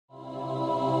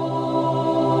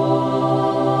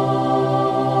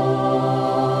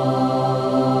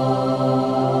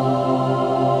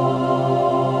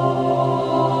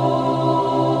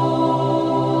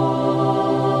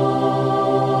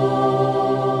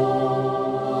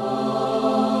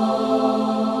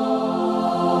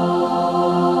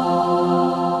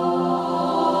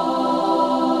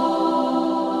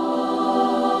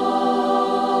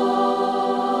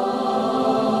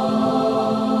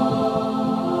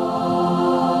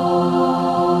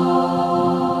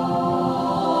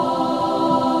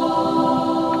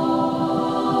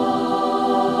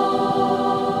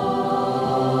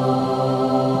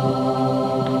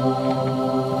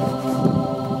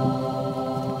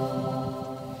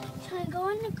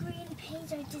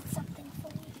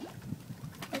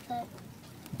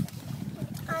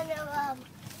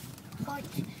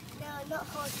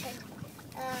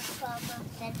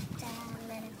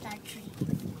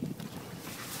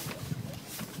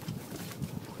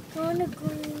Go on a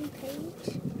green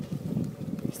page.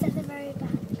 It's at the very back.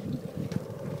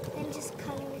 Then just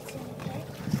colour it in, okay?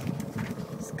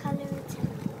 Just colour it in.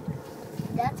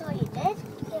 That's what you did?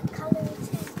 Yeah, colour it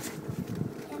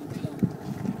in pink.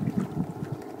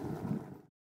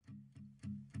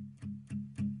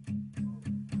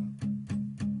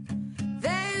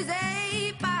 There's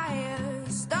a fire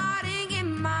starting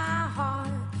in my heart,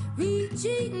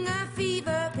 reaching a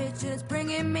fever pitch, it's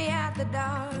bringing me out the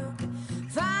dark.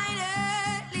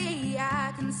 Finally,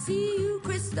 I can see you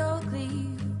crystal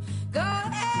clear. Go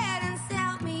ahead and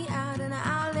sell me out and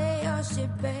I'll lay your ship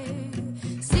bare.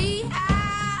 See,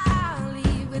 I'll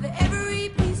leave with every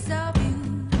piece of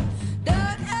you.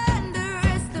 Don't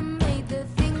underestimate the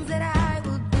things that I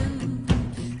will do.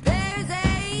 There's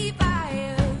a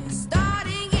fire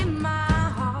starting in my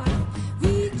heart,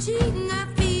 reaching a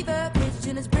fever pitch,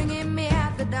 and it's bringing me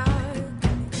out the dark.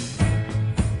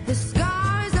 The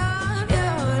scars of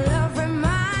your love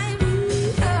remind me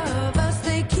of us.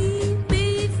 They keep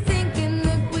me thinking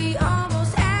that we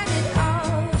almost had it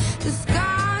all. The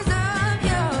scars of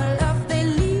your love, they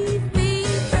leave me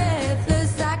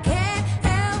breathless. I can't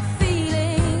help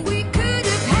feeling we could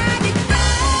have had it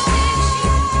all.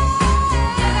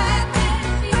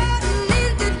 In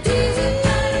the deep,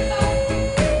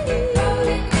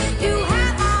 you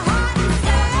have my heart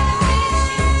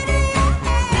inside,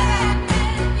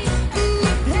 and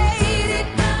you played it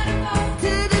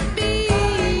to the beat.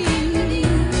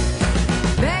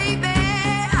 Baby,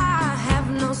 I have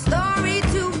no story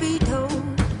to be told,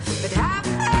 but I've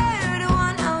heard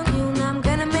one on you, and I'm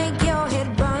gonna make your head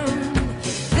burn.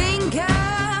 Think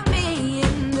of me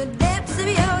in the depths of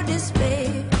your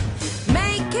despair.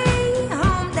 Make a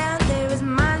home down there as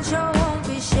mine sure won't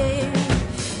be shared.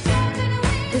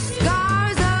 The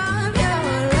scars of your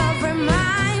love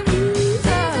remind me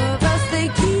of us. They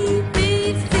keep me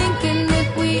thinking that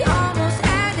we almost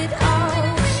had it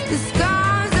all. The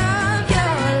scars of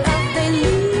your love, they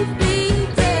leave me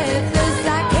breathless.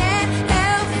 I can't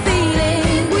help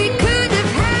feeling we could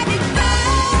have had it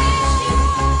all.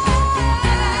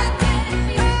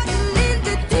 In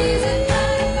the deep,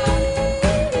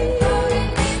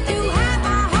 you have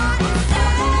my heart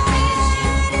inside,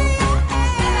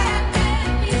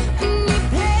 and you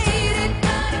played it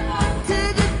to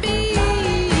the beat.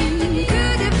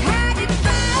 Could have had it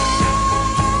all.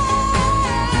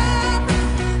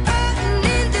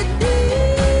 In the deep,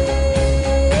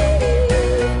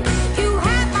 you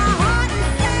have my heart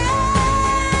inside,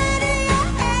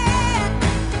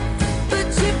 but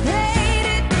you played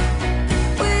it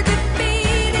with a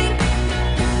beating.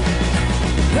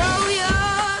 Throw your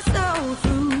soul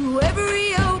through every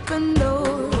open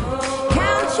door.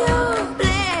 Count your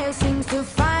blessings to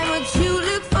find what you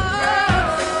look for.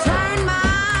 Turn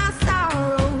my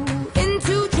sorrow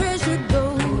into treasure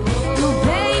gold. You'll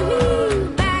pay me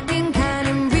back in kind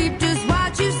and reap just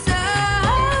what you sow.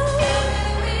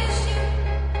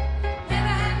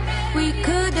 We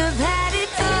could have had it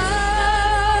all.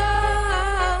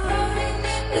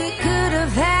 We could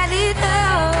have had it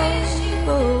all.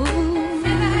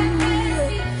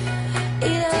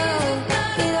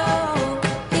 It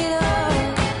all.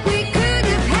 We could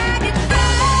have had it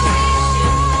all.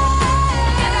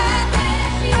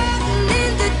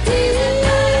 In the deep,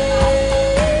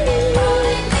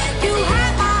 you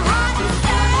have my heart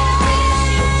inside,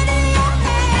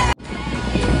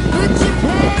 but you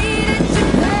played it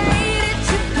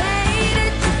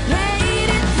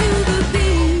to the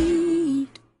beat.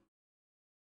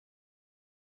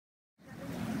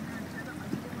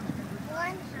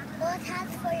 One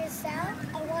house for yourself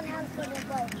and one house for the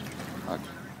boat. My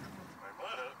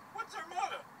mother? What's her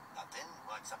mother? Nothing.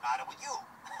 What's the matter with you?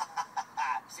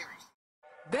 Seriously.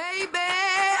 Baby,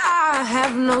 I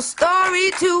have no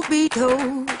story to be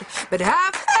told, but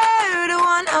I've heard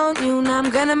one on you, and I'm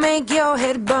gonna make your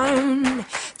head burn.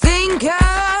 Think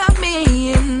of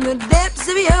me in the depths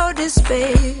of your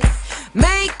despair.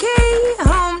 Make a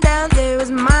home down there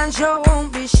as mine sure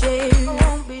won't be shared.